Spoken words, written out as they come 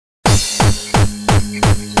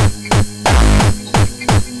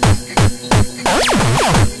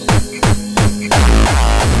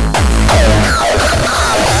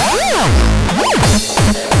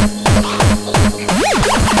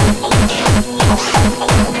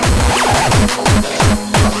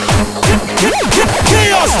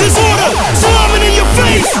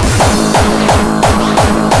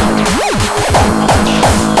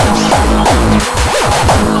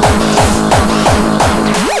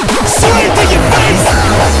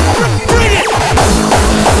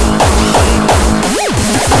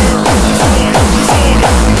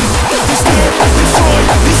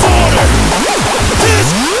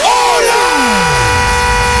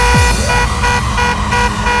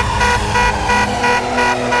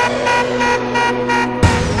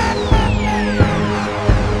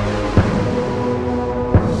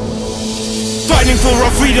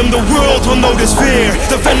freedom, the world will know this fear.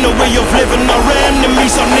 Defend the way of living, our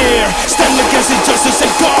enemies are near. Stand against injustice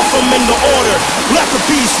and Gotham in the order. Let the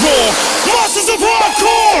beast roar, monsters of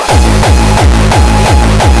hardcore.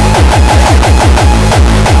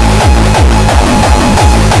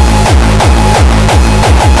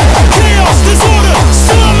 Chaos, disorder,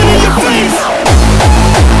 slamming in your face.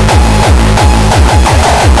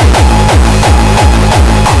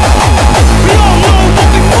 We all know what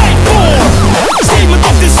we fight for. Statement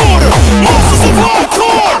of disorder, monsters of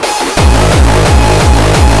hardcore.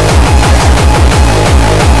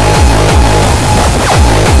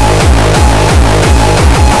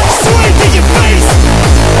 Straight to your face.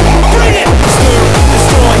 Bring it. Disturb,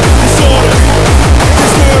 destroy, disorder.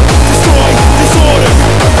 Disturb, destroy, disorder.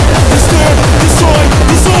 Disturb, destroy,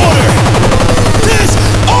 disorder.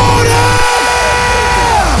 Disorder!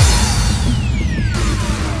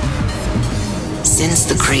 Since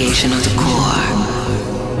the creation of the core,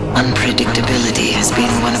 unpredictability has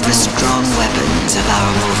been one of the strong weapons of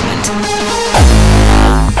our movement.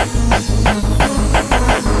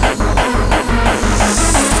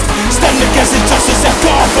 Stand against injustice and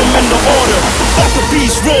Gotham in the order. Let the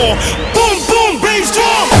beast roar. Boom, boom, bass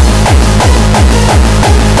drum.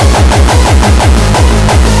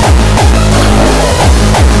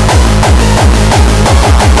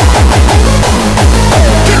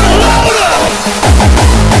 Get louder.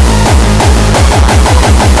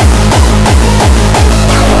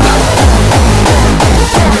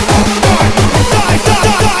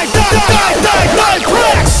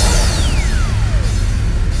 Dyprax.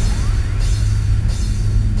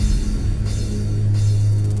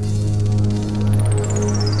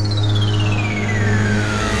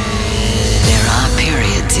 There are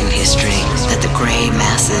periods in history that the gray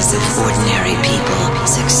masses of ordinary people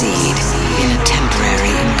succeed in a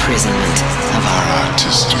temporary imprisonment of our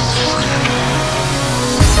artistic freedom.